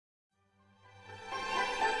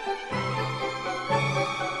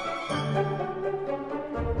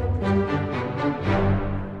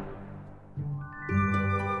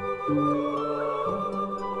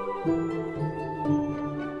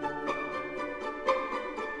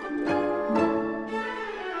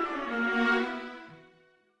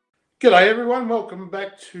G'day everyone, welcome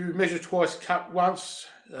back to Measure Twice, Cut Once,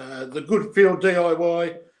 the Good Feel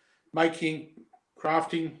DIY making,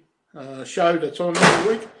 crafting show that's on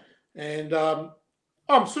every week. And I'm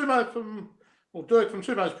Sumo Dirk from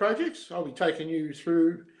Sumo's Projects. I'll be taking you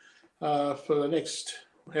through for the next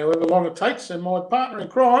however long it takes. And my partner in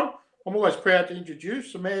crime, I'm always proud to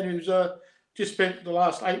introduce a man who's just spent the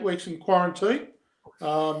last 8 weeks in quarantine.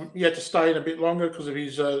 He had to stay in a bit longer because of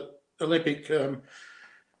his Olympic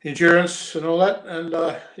endurance and all that, and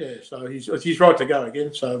so he's right to go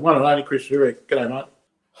again. So one and only Chris Zurek. G'day, mate.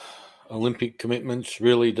 Olympic commitments,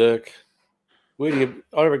 really, Dirk? Where do you?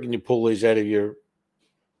 I reckon you pull these out of your.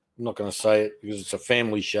 I'm not going to say it because it's a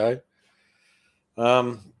family show.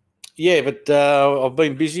 But I've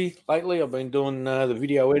been busy lately. I've been doing the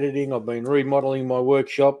video editing. I've been remodeling my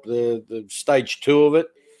workshop, the stage 2 of it.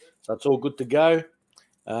 So it's all good to go.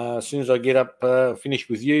 As soon as I get up, finished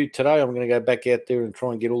with you today, I'm going to go back out there and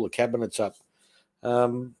try and get all the cabinets up.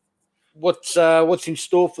 What's in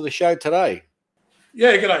store for the show today?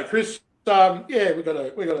 Yeah, g'day, Chris. We've got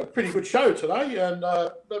a pretty good show today, and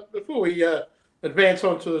but before we advance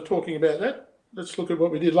on to talking about that, let's look at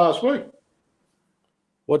what we did last week.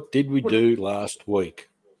 What did we do last week?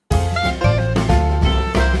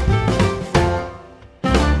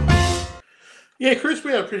 Yeah, Chris,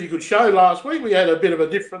 we had a pretty good show last week. We had a bit of a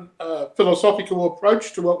different philosophical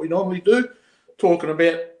approach to what we normally do, talking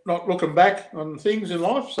about not looking back on things in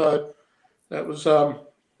life. So that was,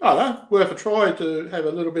 worth a try to have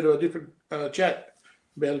a little bit of a different chat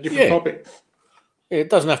about a different topic. Yeah, it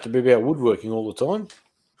doesn't have to be about woodworking all the time.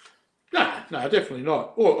 No, definitely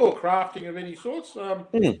not. Or crafting of any sorts.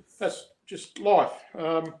 That's just life.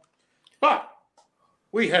 But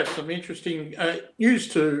we have some interesting news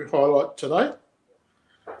to highlight today.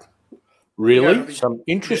 Really? Some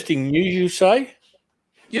interesting news, you say?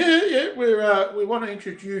 Yeah. We want to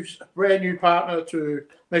introduce a brand new partner to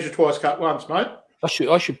Measure Twice, Cut Once, mate.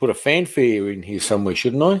 I should put a fanfare in here somewhere,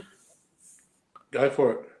 shouldn't I? Go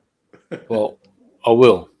for it. Well, I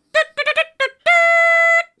will.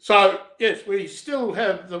 So, yes, we still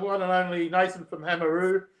have the one and only Nathan from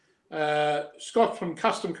Hamaroo, Scott from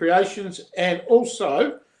Custom Creations, and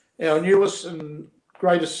also our newest and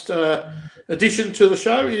greatest addition to the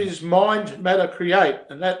show is Mind Matter Create,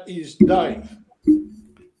 and that is Dave.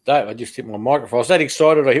 Dave, I just hit my microphone. I was that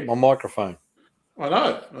excited I hit my microphone. I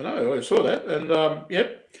know. I saw that. And,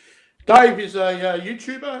 Dave is a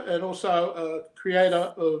YouTuber and also a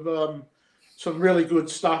creator of some really good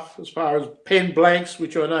stuff as far as pen blanks,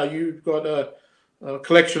 which I know you've got a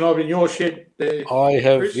collection of in your shed there. I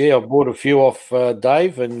have, Chris. I bought a few off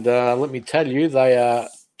Dave, and let me tell you, they are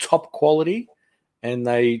top quality, and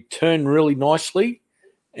they turn really nicely,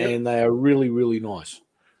 and they are really, really nice.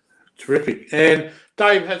 Terrific. And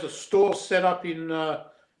Dave has a store set up in on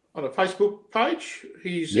a Facebook page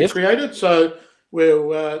he's created, so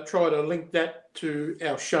we'll try to link that to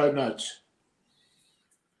our show notes.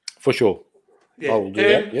 For sure. Yeah. I will do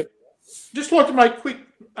that, yep. Just like to make quick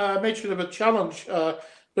mention of a challenge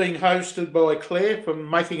being hosted by Claire from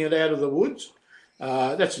Making It Out of the Woods.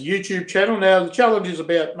 That's a YouTube channel. Now, the challenge is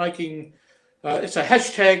about making, it's a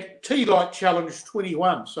hashtag Tealight Challenge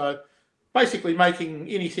 21. So basically making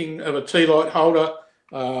anything of a tea light holder,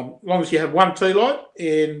 as long as you have one tea light.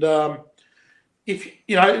 And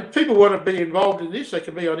if people want to be involved in this, they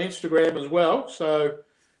can be on Instagram as well. So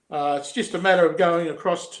it's just a matter of going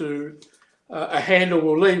across to a handle.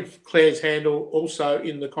 We'll leave Claire's handle also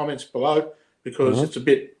in the comments below because it's a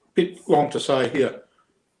bit long to say here.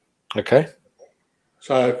 Okay.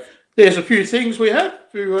 So there's a few things we have, a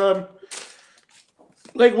few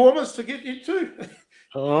leg warmers to get into.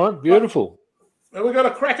 All right, beautiful. Well, we've got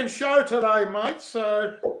a cracking show today, mate.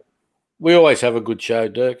 So we always have a good show,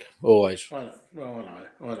 Dirk. Always. I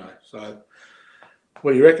know. So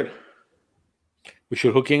what do you reckon? We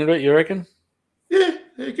should hook into it, you reckon? Yeah,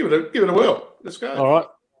 give it a whirl. Let's go. All right.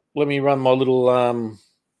 Let me run my little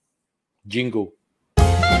jingle.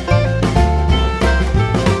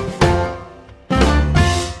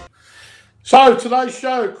 So today's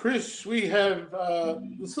show, Chris, we have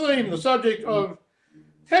the subject of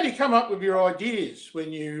how do you come up with your ideas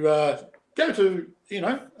when you go to,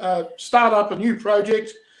 start up a new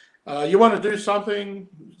project. You want to do something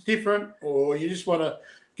different, or you just want to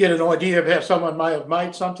get an idea of how someone may have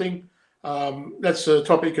made something. That's a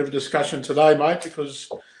topic of discussion today, mate, because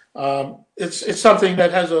it's something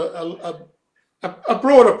that has a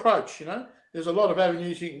broad approach. There's a lot of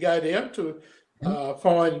avenues you can go down to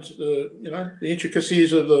find the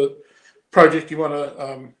intricacies of the project you want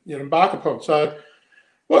to embark upon. So,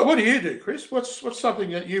 what do you do, Chris? What's something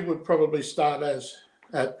that you would probably start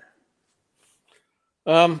at?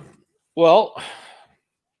 Well,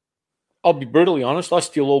 I'll be brutally honest. I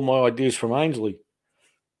steal all my ideas from Ainsley.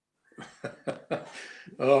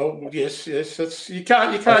 Oh yes, yes. That's you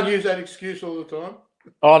can't use that excuse all the time.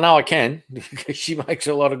 Oh no, I can. She makes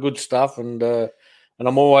a lot of good stuff, and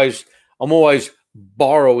I'm always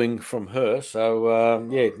borrowing from her. So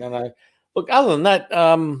yeah, no. Look, other than that,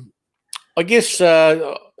 I guess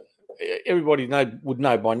everybody would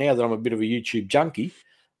know by now that I'm a bit of a YouTube junkie.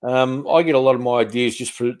 I get a lot of my ideas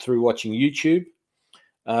just through watching YouTube.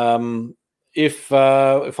 If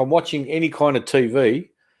I'm watching any kind of TV,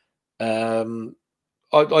 I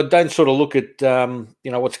don't sort of look at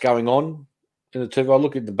what's going on in the TV. I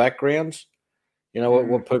look at the backgrounds,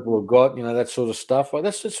 what people have got, that sort of stuff. Like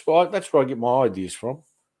that's where I get my ideas from.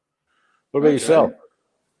 What about yourself?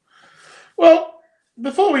 Well,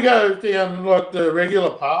 before we go down like the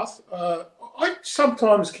regular path, I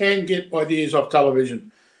sometimes can get ideas off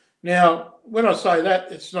television. Now, when I say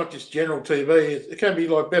that, it's not just general TV. It can be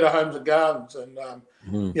like Better Homes and Gardens, and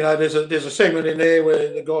there's a segment in there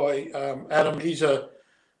where the guy Adam,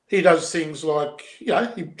 he does things like he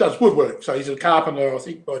does woodwork, so he's a carpenter, I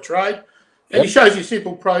think, by trade, and he shows you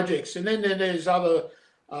simple projects. And then there's other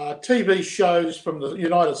TV shows from the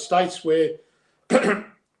United States where they're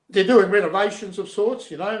doing renovations of sorts,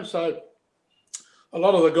 so a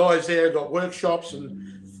lot of the guys there have got workshops,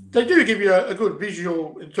 and they do give you a good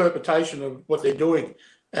visual interpretation of what they're doing.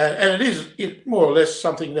 And it is more or less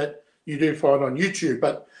something that you do find on YouTube.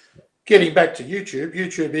 But getting back to YouTube,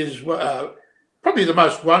 YouTube is probably the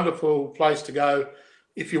most wonderful place to go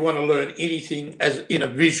if you want to learn anything as in a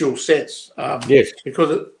visual sense. Yes.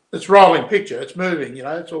 Because it's rolling picture, it's moving,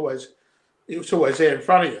 it's always there in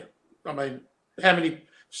front of you. I mean, how many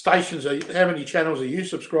channels are you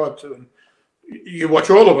subscribed to? And you watch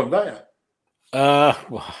all of them, don't you?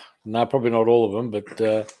 Well, no, probably not all of them, but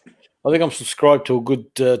I think I'm subscribed to a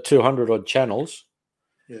good 200 odd channels.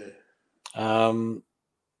 Yeah. And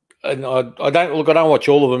I don't watch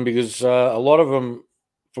all of them because a lot of them,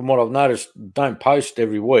 from what I've noticed, don't post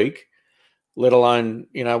every week, let alone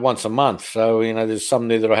once a month. So there's some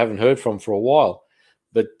there that I haven't heard from for a while.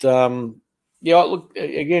 But look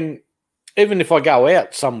again. Even if I go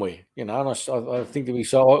out somewhere, and I think to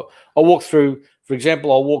myself, I walk through, for example,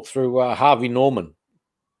 I'll walk through Harvey Norman,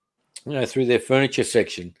 through their furniture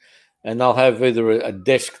section, and they'll have either a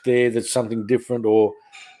desk there that's something different or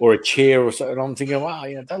a chair or something. And I'm thinking, wow,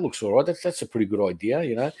 that looks all right. That's a pretty good idea,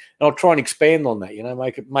 And I'll try and expand on that,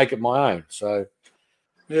 make it my own. So,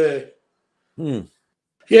 yeah,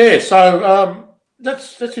 yeah. So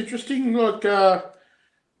that's interesting. Like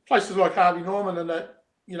places like Harvey Norman and that.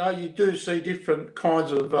 You do see different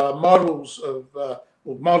kinds of models of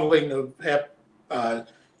or modelling of how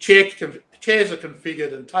chairs are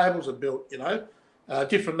configured and tables are built.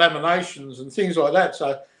 Different laminations and things like that.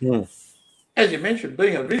 So, as you mentioned,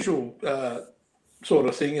 being a visual sort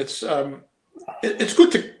of thing, it's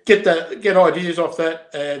good to get ideas off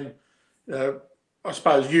that, and I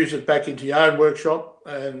suppose use it back into your own workshop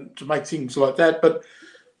and to make things like that. But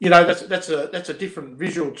that's a different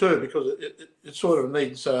visual too, because it sort of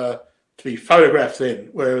needs to be photographed then.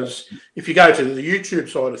 Whereas if you go to the YouTube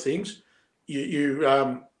side of things,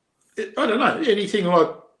 I don't know, anything like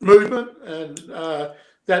movement and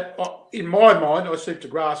that in my mind I seem to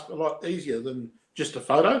grasp a lot easier than just a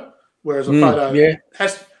photo. Whereas a photo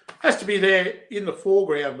has to be there in the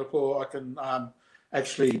foreground before I can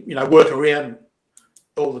actually work around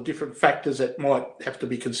all the different factors that might have to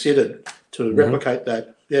be considered to replicate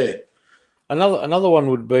that. Yeah. Another one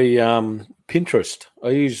would be Pinterest. I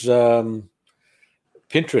use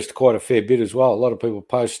Pinterest quite a fair bit as well. A lot of people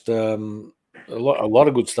post a lot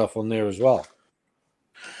of good stuff on there as well.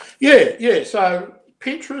 Yeah. So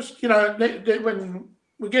Pinterest, when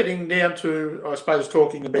we're getting down to, I suppose,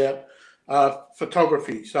 talking about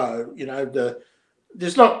photography. So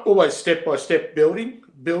there's not always step-by-step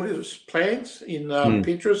builders plans in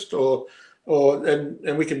Pinterest,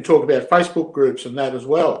 and we can talk about Facebook groups and that as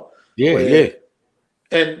well. Yeah.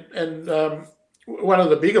 And one of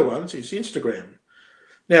the bigger ones is Instagram.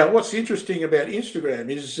 Now, what's interesting about Instagram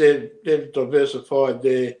is they've diversified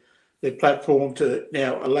their platform to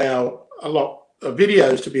now allow a lot of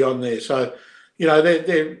videos to be on there. So,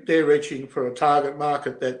 they're reaching for a target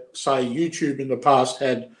market that, say, YouTube in the past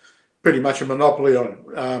had pretty much a monopoly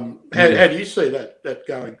on. How do you see that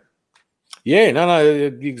going? Yeah, no,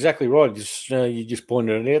 you're exactly right. You just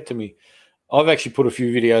pointed it out to me. I've actually put a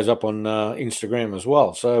few videos up on Instagram as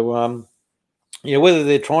well. So, whether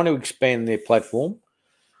they're trying to expand their platform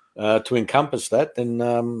to encompass that, then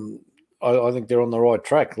I think they're on the right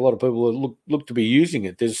track. A lot of people look to be using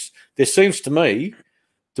it. There seems to me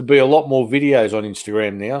to be a lot more videos on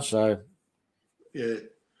Instagram now. So yeah.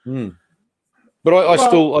 But I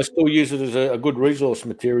still use it as a good resource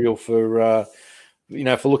material for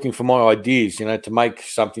for looking for my ideas, to make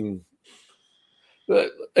something.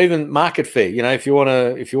 Even market fair, if you want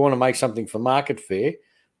to make something for market fair,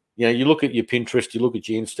 you look at your Pinterest, you look at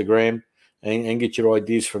your Instagram, and get your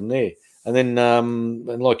ideas from there. And then,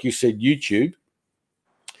 and like you said, YouTube.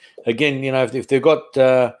 Again, if they've got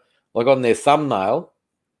like on their thumbnail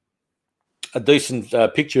a decent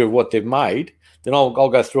picture of what they've made, then I'll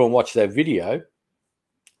go through and watch that video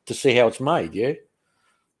to see how it's made. Yeah.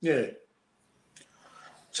 Yeah.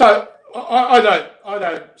 So I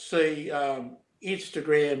don't see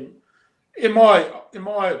Instagram, in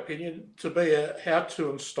my opinion, to be a how-to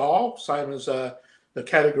and style, same as the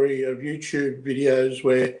category of YouTube videos,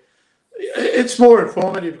 where it's more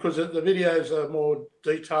informative because the videos are more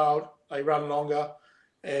detailed, they run longer,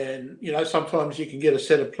 and sometimes you can get a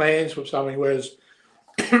set of plans for something, whereas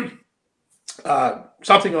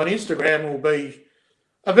something on Instagram will be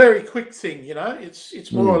a very quick thing.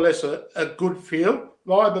 It's more or less a good feel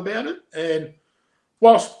vibe about it. And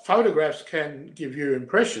whilst photographs can give you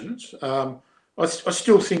impressions, I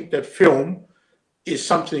still think that film is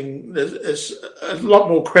something that is a lot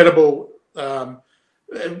more credible,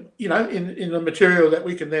 in the material that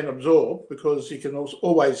we can then absorb, because you can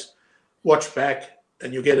always watch back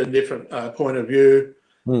and you get a different point of view.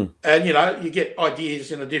 And, you get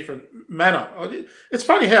ideas in a different manner. It's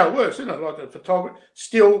funny how it works, isn't it? Like a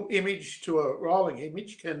still image to a rolling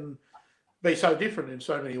image can be so different in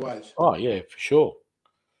so many ways. Oh, yeah, for sure.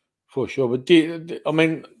 For sure. But do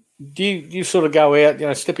you sort of go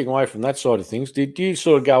out, stepping away from that side of things, do you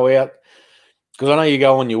sort of go out, because I know you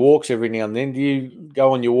go on your walks every now and then, do you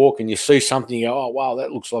go on your walk and you see something, you go, oh, wow,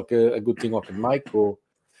 that looks like a good thing I could make? Or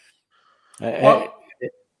Well,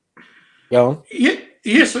 go on.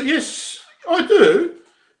 Yes, I do.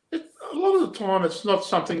 A lot of the time, it's not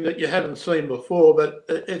something that you haven't seen before, but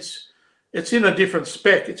it's in a different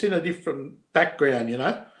spec. It's in a different background,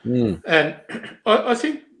 And I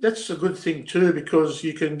think that's a good thing too, because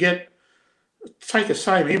you can take the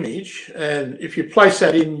same image, and if you place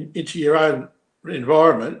that into your own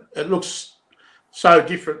environment, it looks so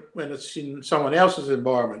different when it's in someone else's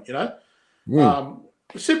environment.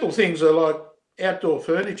 Simple things are like outdoor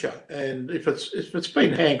furniture, and if it's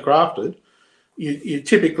been handcrafted, you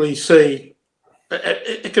typically see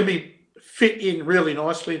it can be fit in really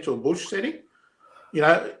nicely into a bush setting.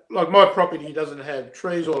 Like my property doesn't have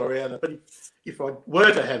trees all around it, but if I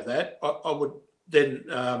were to have that, I would then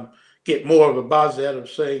get more of a buzz out of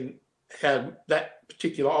seeing how that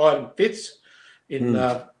particular item fits in.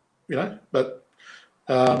 But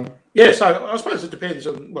so I suppose it depends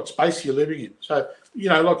on what space you're living in. So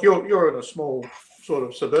like you're in a small sort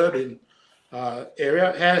of suburban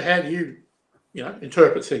area. How do you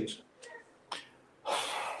interpret things?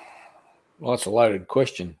 Well, that's a loaded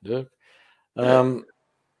question, Dirk.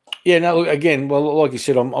 Again, well, like you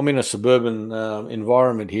said, I'm in a suburban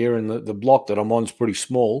environment here, and the block that I'm on is pretty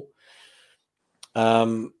small.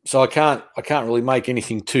 So I can't really make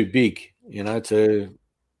anything too big, to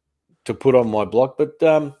put on my block. But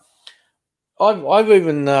I've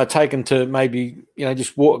even taken to maybe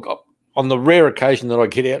just walk on the rare occasion that I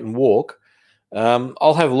get out and walk.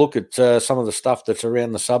 I'll have a look at some of the stuff that's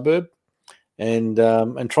around the suburb, and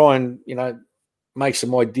try and make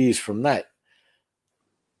some ideas from that.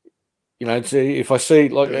 If I see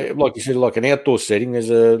like you said, like an outdoor setting,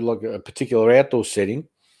 there's a particular outdoor setting.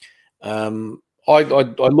 I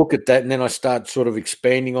look at that, and then I start sort of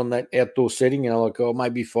expanding on that outdoor setting. Like, oh,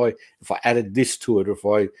 maybe if I added this to it, or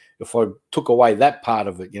if I took away that part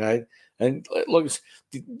of it, And look,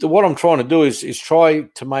 what I'm trying to do is try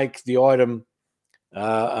to make the item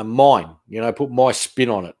mine. Put my spin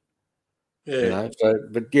on it. Yeah.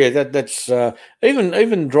 But yeah, that's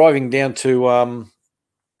even driving down to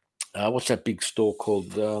what's that big store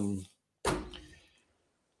called?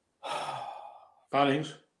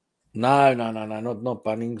 Bunnings. No, not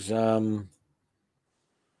Bunnings.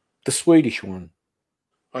 The Swedish one.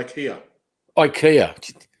 IKEA.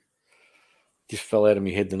 Just fell out of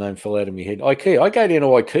my head. The name fell out of my head. IKEA. I go down to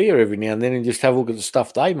IKEA every now and then and just have a look at the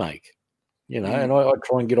stuff they make. And I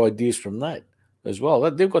try and get ideas from that as well.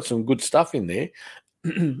 They've got some good stuff in there.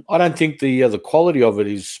 I don't think the quality of it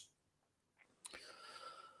is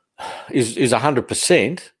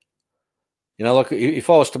 100%. Like if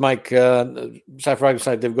I was to make, say for argument's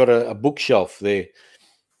sake, they've got a bookshelf there.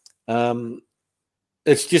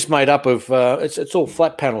 It's just made up of it's all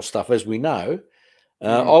flat panel stuff, as we know.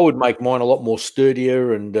 I would make mine a lot more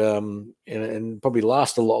sturdier and probably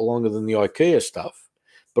last a lot longer than the IKEA stuff.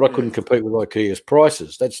 but I couldn't compete with IKEA's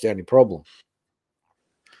prices. That's the only problem.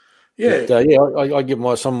 Yeah. But, I get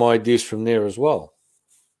some of my ideas from there as well.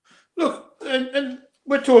 Look, and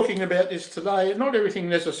we're talking about this today. Not everything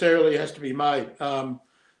necessarily has to be made.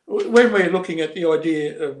 When we're looking at the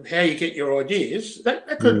idea of how you get your ideas,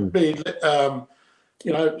 that could be,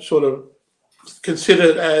 sort of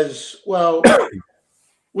considered as, well,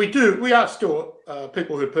 we are still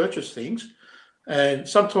people who purchase things, and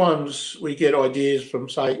sometimes we get ideas from,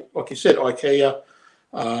 say, like you said, IKEA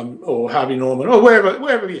or Harvey Norman or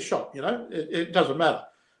wherever you shop. It doesn't matter.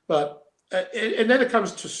 But and then it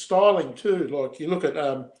comes to styling too. Like you look at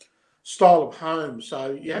style of home,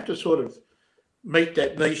 so you have to sort of meet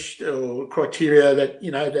that niche or criteria that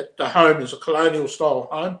that the home is a colonial style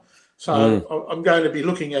home. So I'm going to be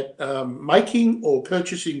looking at making or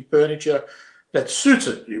purchasing furniture that suits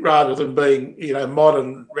it, rather than being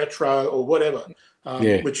modern, retro, or whatever,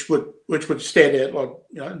 which would stand out like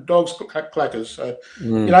dogs clackers. So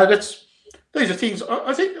these are things.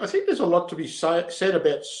 I think there's a lot to be said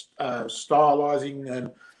about stylizing,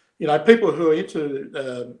 and people who are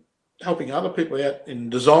into helping other people out in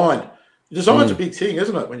design. Design's a big thing,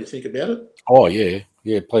 isn't it, when you think about it? Oh yeah,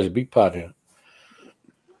 it plays a big part in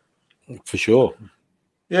it, for sure.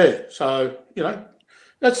 Yeah, so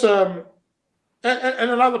that's and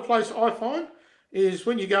another place I find is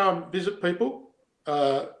when you go and visit people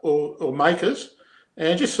or makers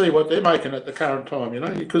and just see what they're making at the current time,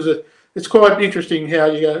 because it's quite interesting how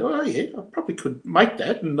you go, oh yeah, I probably could make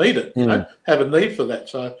that and need it, have a need for that.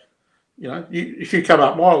 So, if you come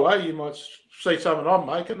up my way, you might see something I'm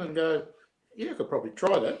making and go, yeah, I could probably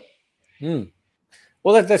try that.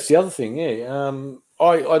 Well, that's the other thing, yeah.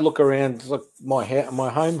 I look around like my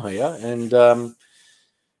home here, and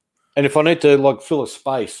if I need to like fill a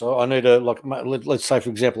space, I need to let's say for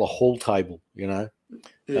example a hall table. I'll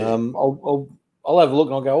have a look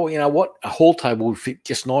and I'll go, oh, what, a hall table would fit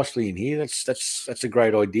just nicely in here. That's a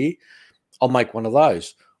great idea. I'll make one of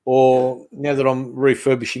those. Or now that I'm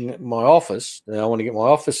refurbishing my office, I want to get my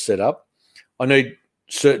office set up. I need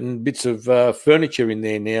certain bits of furniture in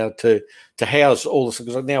there now to house all this,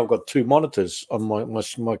 because now I've got 2 monitors on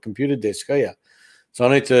my computer desk here, so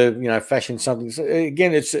I need to fashion something. So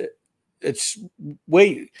again, it's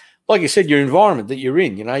where, like you said, your environment that you're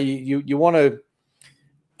in. You want to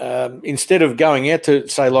instead of going out to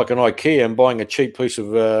say like an IKEA and buying a cheap piece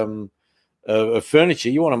of furniture,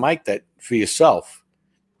 you want to make that for yourself,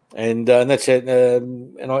 and that's it.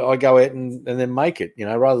 And I go out and then make it,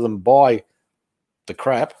 rather than buy the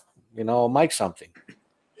crap, I'll make something.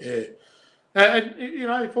 Yeah. And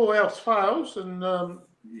if all else fails and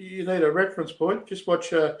you need a reference point, just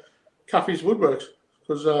watch Cuffy's Woodworks,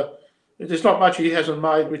 because there's not much he hasn't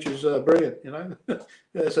made which is brilliant, I know, but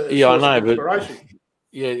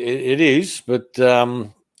yeah, it is, but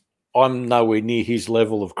I'm nowhere near his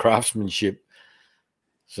level of craftsmanship.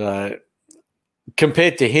 So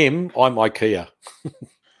compared to him, I'm IKEA.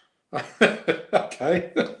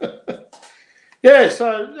 Okay. Yeah,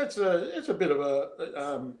 so that's a bit of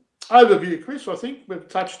a overview, Chris. I think we've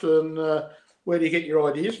touched on where do you get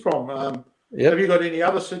your ideas from. Have you got any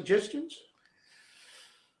other suggestions?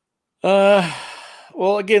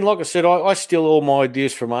 Well, again, like I said, I steal all my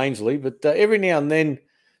ideas from Ainsley, but every now and then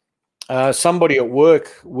somebody at work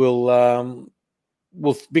will,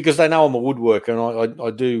 because they know I'm a woodworker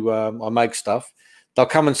and I make stuff. They'll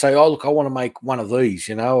come and say, "Oh, look, I want to make one of these.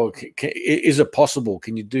 Is it possible?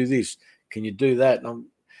 Can you do this? Can you do that?" And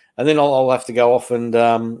then I'll have to go off and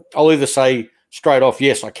I'll either say straight off,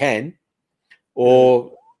 yes, I can,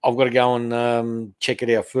 or I've got to go and check it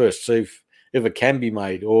out first, see if it can be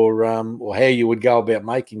made, or how you would go about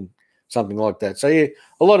making something like that. So yeah,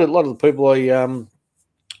 a lot of the people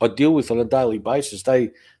I deal with on a daily basis,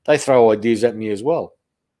 they throw ideas at me as well.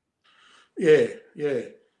 Yeah.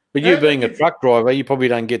 But you being a truck driver, you probably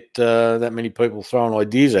don't get that many people throwing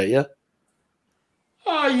ideas at you.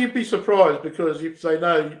 Oh, you'd be surprised, because if they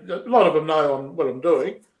know, a lot of them know what I'm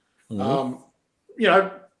doing.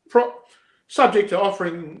 Subject to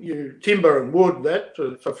offering you timber and wood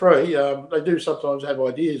for free, they do sometimes have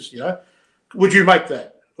ideas. Would you make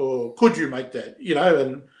that, or could you make that?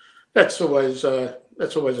 And that's always a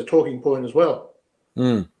talking point as well.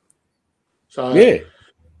 So so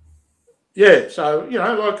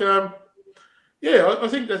I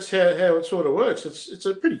think that's how it sort of works. It's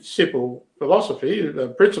a pretty simple philosophy,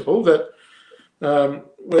 principle that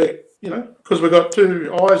because we've got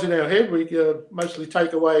 2 eyes in our head, we mostly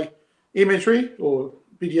take away imagery or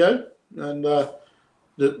video and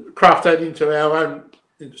craft that into our own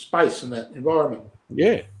space and that environment.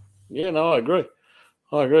 Yeah, no, I agree.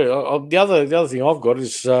 The other thing I've got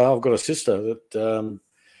is I've got a sister that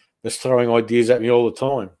that's throwing ideas at me all the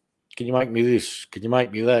time. Can you make me this? Can you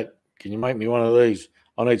make me that? Can you make me one of these?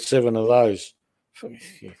 I need 7 of those.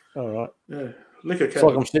 Yeah, all right. Yeah, liquor It's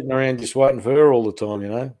like I'm sitting around just waiting for her all the time, you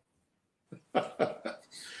know.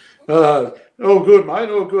 All good, mate.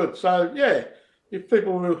 All good. So yeah, if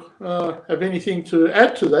people have anything to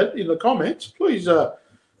add to that in the comments, please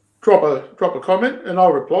drop a comment, and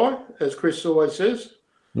I'll reply, as Chris always says.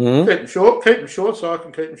 Mm-hmm. Keep them short. Keep them short, so I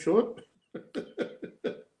can keep them short.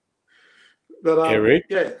 But Eric.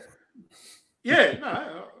 yeah. No,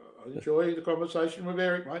 I enjoy the conversation with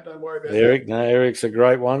Eric, mate. Don't worry about Eric. that. No, Eric's a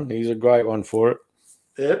great one. He's a great one for it.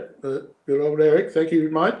 Yeah, good old Eric. Thank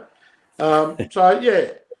you, mate. So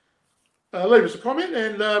yeah, leave us a comment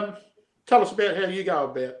and tell us about how you go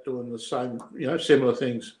about doing the same, similar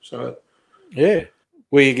things. So yeah,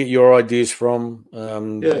 where you get your ideas from?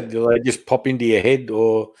 Do they just pop into your head,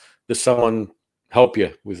 or does someone help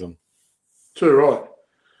you with them? Too right.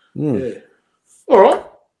 Yeah. All right.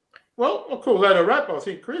 Well, I'll call that a wrap, I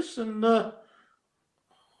think, Chris, and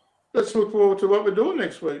let's look forward to what we're doing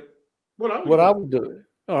next week. What are we doing?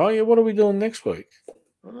 Oh, yeah, what are we doing next week?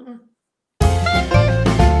 I don't know.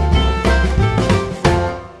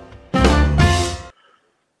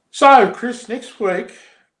 So, Chris, next week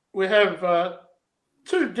we have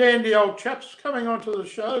 2 dandy old chaps coming onto the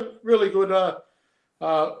show. Really good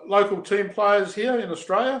local team players here in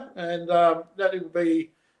Australia, and that will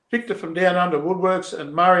be Victor from Down Under Woodworks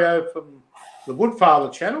and Mario from the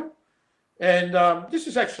Woodfather channel. And this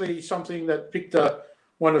is actually something that Victor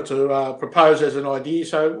wanted to propose as an idea,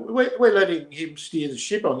 so we're letting him steer the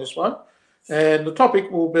ship on this one. And the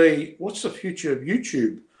topic will be, what's the future of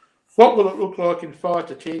YouTube? What will it look like in 5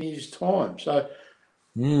 to 10 years' time? So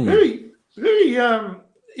very, very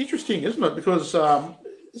interesting, isn't it? Because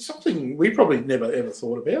it's something we probably never, ever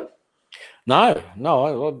thought about. No,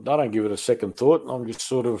 I don't give it a second thought. I'm just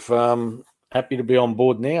sort of happy to be on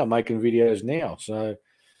board now, making videos now. So,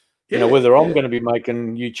 whether I'm going to be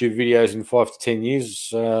making YouTube videos in 5 to 10 years,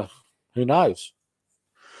 who knows?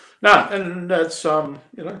 No, and that's, I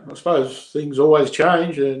suppose things always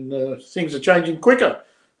change, and things are changing quicker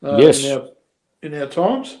in our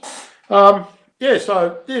times.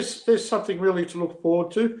 So there's something really to look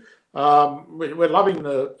forward to. We're loving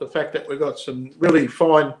the fact that we've got some really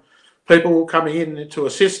fine people coming in to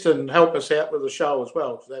assist and help us out with the show as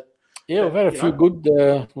well. We've had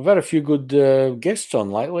a few good guests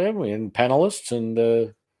on lately, haven't we? And panelists, and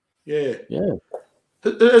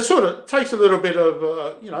it sort of takes a little bit of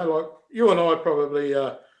like you and I probably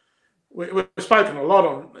we've spoken a lot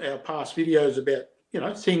on our past videos about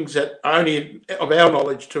things that are only of our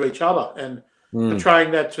knowledge to each other, and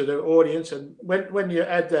portraying that to the audience. And when you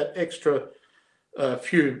add that extra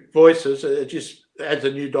few voices, it just adds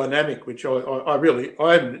a new dynamic, which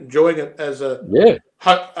I'm enjoying it as a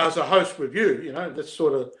host with you. That's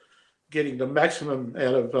sort of getting the maximum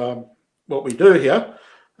out of what we do here.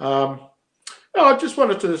 I just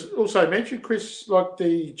wanted to also mention, Chris, like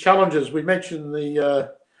the challenges. We mentioned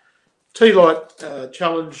the Tealight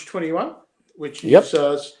Challenge 21, which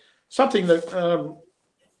is something that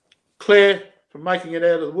Claire from Making It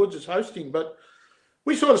Out of the Woods is hosting, but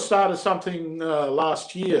we sort of started something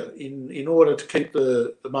last year in order to keep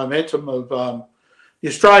the momentum of the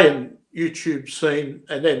Australian YouTube scene,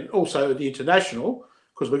 and then also the international,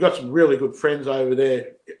 because we've got some really good friends over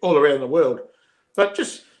there all around the world. But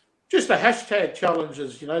just the hashtag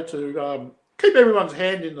challenges, to keep everyone's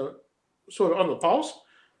hand in the sort of on the pulse.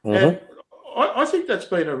 And I think that's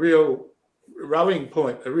been a real rallying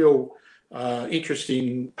point, a real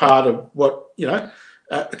interesting part of what the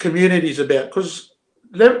community is about. Because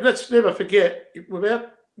let's never forget,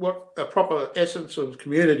 without what a proper essence of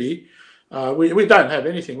community, we don't have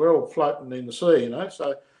anything. We're all floating in the sea,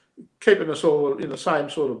 So keeping us all in the same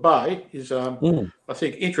sort of bay is, I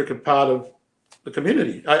think, intricate part of the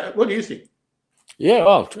community. What do you think? Yeah,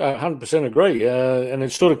 100% agree. And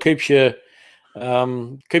it sort of keeps you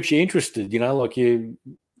interested. Like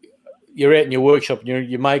you're out in your workshop and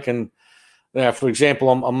you're making. For example,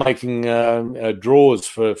 I'm making drawers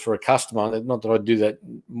for a customer. Not that I do that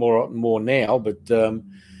more now, but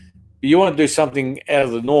you want to do something out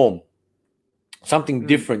of the norm, something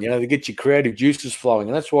different. To get your creative juices flowing,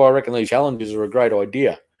 and that's why I reckon these challenges are a great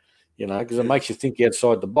idea. Because it makes you think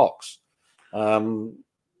outside the box. And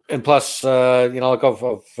plus, like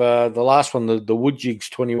of the last one, the Wood Jigs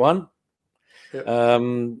 21. I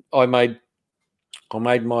made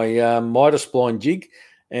my miter spline jig,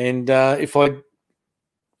 and if I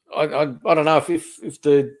don't know if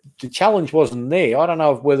the challenge wasn't there, I don't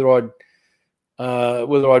know whether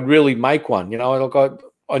I'd really make one. Like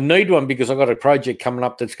I need one because I've got a project coming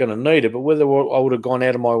up that's going to need it. But whether I would have gone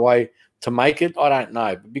out of my way to make it, I don't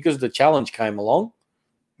know. But because the challenge came along,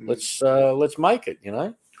 let's make it. You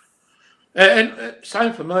know. And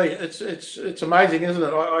same for me. It's amazing, isn't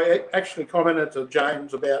it? I actually commented to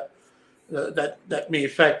James about that mere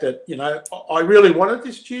fact that, you know, I really wanted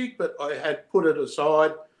this jig, but I had put it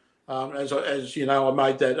aside as you know, I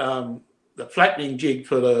made that the flattening jig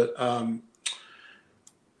for the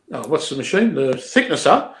what's the machine? The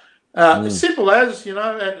thicknesser. As simple as, you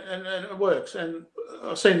know, and it works. And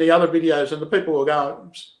I've seen the other videos, and the people were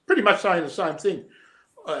going pretty much saying the same thing.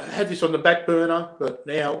 I had this on the back burner, but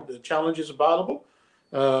now the challenge is available.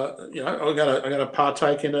 You know, I'm gonna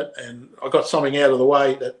partake in it, and I got something out of the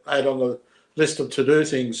way that I had on the list of to-do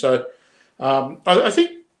things. So I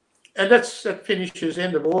think, and that finishes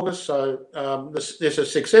end of August. So there's a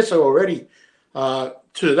successor already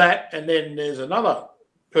to that, and then there's another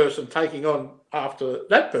person taking on after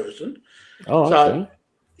that person. Oh, so okay.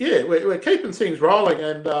 Yeah, we're keeping things rolling,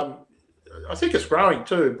 and I think it's growing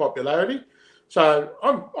too in popularity. So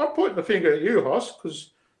I'm pointing the finger at you, Hoss,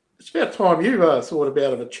 because it's about time you thought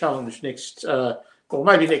about a challenge next, or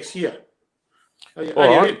maybe next year. Are you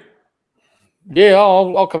in? Yeah,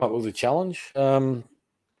 I'll come up with a challenge. I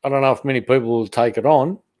don't know if many people will take it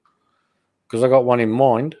on because I got one in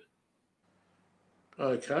mind.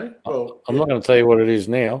 Okay. Well, I'm not going to tell you what it is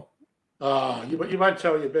now. You won't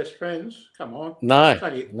tell your best friends. Come on. No,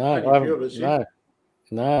 I'm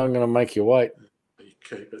going to make you wait.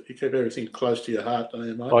 You keep everything close to your heart, don't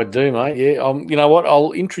you, mate? I do, mate. Yeah. You know what?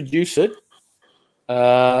 I'll introduce it.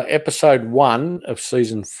 Episode 1 of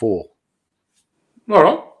season 4. All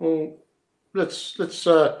right. Well, let's. That's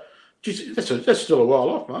still a while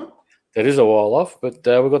off, mate. That is a while off, but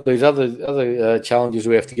we've got these other challenges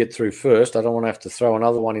we have to get through first. I don't want to have to throw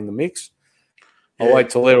another one in the mix. I'll wait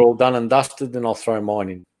till they're all done and dusted, then I'll throw mine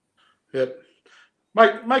in. Yep.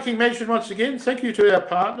 Making mention once again, thank you to our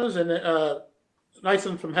partners and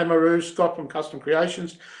Nathan from Hammeroo, Scott from Custom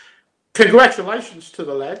Creations. Congratulations to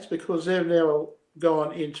the lads, because they've now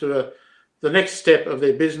gone into the next step of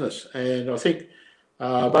their business. And I think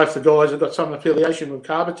both the guys have got some affiliation with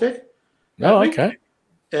Carbotech. Oh, okay.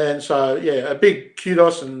 And so, yeah, a big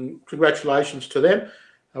kudos and congratulations to them.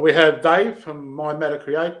 We have Dave from My Matter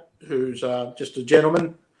Create, who's just a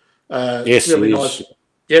gentleman. Yes, really nice.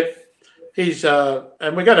 Yep. He's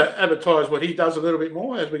and we're going to advertise what he does a little bit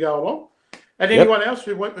more as we go along. And anyone else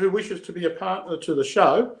who wishes to be a partner to the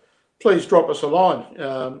show, please drop us a line.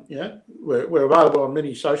 We're available on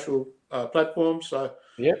many social platforms. So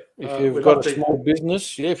if you've got a small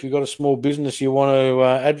business, if you've got a small business you want to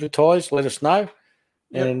advertise, let us know,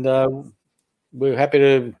 and we're happy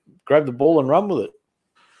to grab the ball and run with it.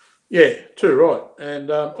 Yeah, too right.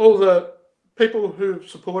 And all the people who've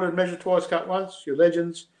supported Measure Twice, Cut Once, you're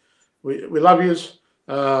legends. We love yous,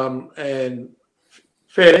 and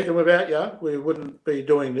fair dinkum without you, we wouldn't be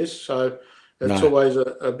doing this. So it's always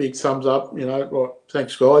a big thumbs up. You know, right,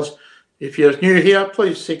 thanks, guys. If you're new here,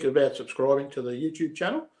 please think about subscribing to the YouTube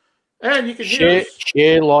channel. And you can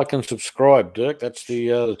share, like, and subscribe, Dirk. That's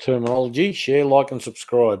the terminology. Share, like, and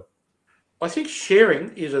subscribe. I think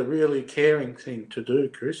sharing is a really caring thing to do,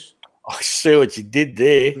 Chris. I see what you did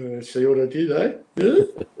there. See what I did, eh?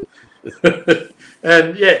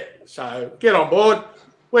 And so get on board.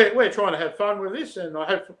 We're trying to have fun with this, and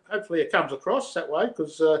hopefully it comes across that way,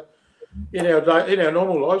 because in our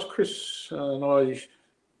normal lives, Chris and I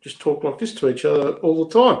just talk like this to each other all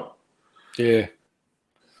the time. Yeah.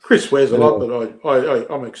 Chris swears a lot, but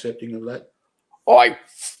I'm accepting of that.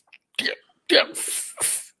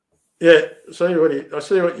 Yeah, I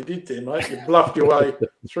see what you did there, mate. You bluffed your way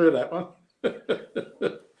through that one.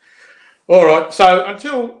 All right. So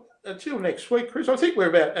until next week, Chris, I think we're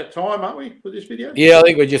about at time, aren't we, for this video? Yeah, I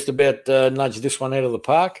think we're just about nudged this one out of the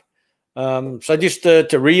park. So just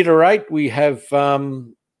to reiterate, we have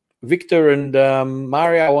Victor and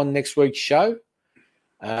Mario on next week's show,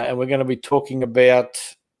 and we're going to be talking about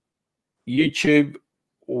YouTube.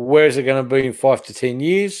 Where is it going to be in 5 to 10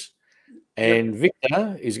 years? And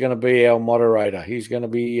Victor is going to be our moderator. He's going to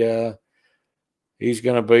be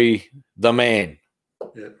the man.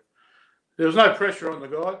 Yeah. There's no pressure on the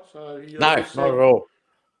guy, so no, not at all.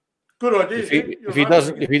 Good idea. If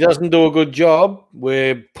he doesn't do a good job,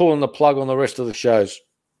 we're pulling the plug on the rest of the shows.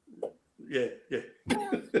 Yeah.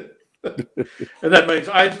 And that means,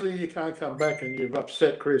 Ainsley, you can't come back, and you've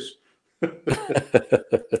upset Chris.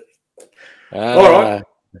 All right.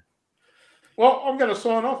 Well, I'm going to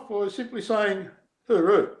sign off by simply saying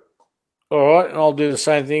hooroo. All right, and I'll do the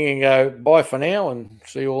same thing and go bye for now, and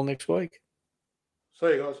see you all next week. See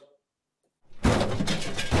you guys.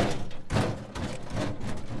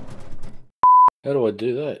 How do I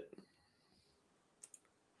do that?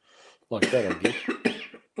 Like that, I guess.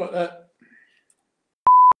 Like that.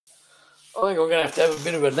 I think I'm going to have a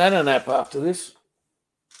bit of a nana nap after this.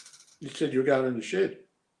 You said you were going in the shed.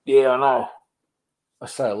 Yeah, I know. I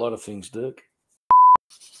say a lot of things, Dirk.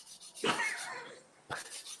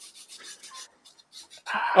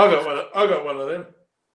 I got one of them.